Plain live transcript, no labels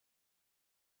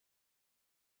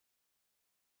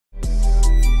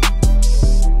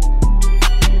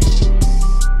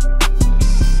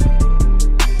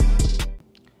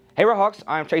Hey Hawks,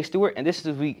 I'm Trey Stewart, and this is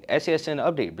this week's SCSN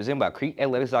update presented by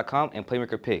CreekAthletics.com and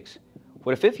Playmaker Picks.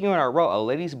 For the fifth year in a row, a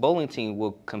ladies bowling team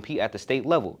will compete at the state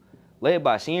level, led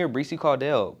by senior Breesy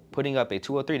Caudill putting up a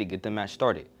 203 to get the match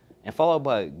started, and followed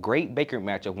by a great Baker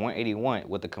match of 181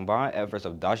 with the combined efforts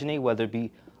of Dajane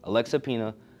Weatherby, Alexa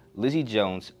Pina, Lizzie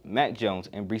Jones, Matt Jones,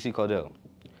 and Breesy Caudill.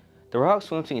 The Redhawks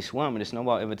swim team swam in the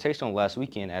Snowball Invitational last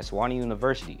weekend at Sewanee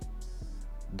University.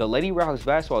 The Lady Redhawks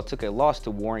basketball took a loss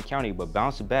to Warren County but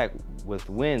bounced back with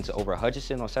wins over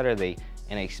Hutchinson on Saturday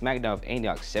and a smackdown of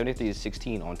Antioch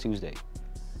 73-16 on Tuesday.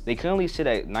 They currently sit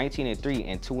at 19-3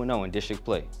 and 2-0 in district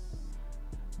play.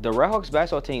 The Redhawks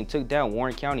basketball team took down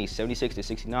Warren County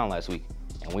 76-69 last week,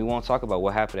 and we won't talk about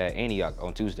what happened at Antioch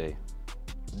on Tuesday.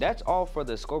 That's all for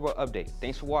the scoreboard update.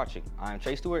 Thanks for watching. I'm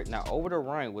Trey Stewart. Now over to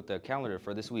Ryan with the calendar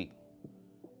for this week.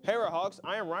 Hey Redhawks,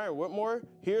 I am Ryan Whitmore.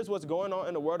 Here's what's going on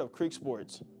in the world of Creek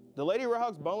sports. The Lady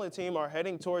Redhawks bowling team are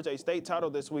heading towards a state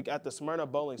title this week at the Smyrna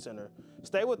Bowling Center.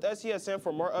 Stay with SCSN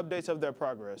for more updates of their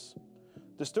progress.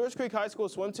 The Stewart's Creek High School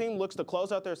swim team looks to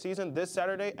close out their season this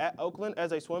Saturday at Oakland as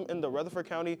they swim in the Rutherford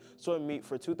County swim meet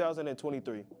for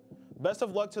 2023. Best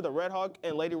of luck to the Redhawk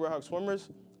and Lady Redhawk swimmers.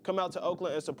 Come out to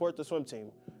Oakland and support the swim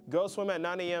team. Girls swim at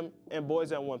 9 a.m. and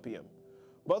boys at 1 p.m.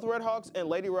 Both Redhawks and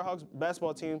Lady Redhawks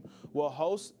basketball team will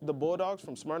host the Bulldogs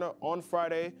from Smyrna on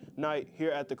Friday night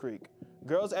here at the Creek.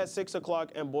 Girls at 6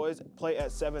 o'clock and boys play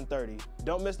at 7:30.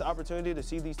 Don't miss the opportunity to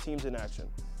see these teams in action.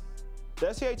 The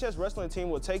SCHS wrestling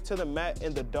team will take to the mat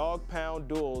in the dog pound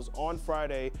duels on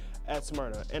Friday at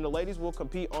Smyrna, and the ladies will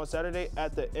compete on Saturday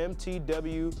at the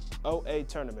MTWOA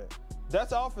tournament.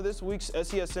 That's all for this week's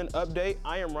SCSN update.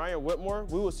 I am Ryan Whitmore.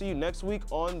 We will see you next week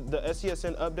on the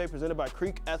SCSN update presented by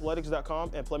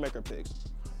CreekAthletics.com and Playmaker Picks.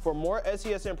 For more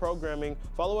SCSN programming,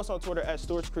 follow us on Twitter at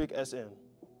StewartsCreekSN.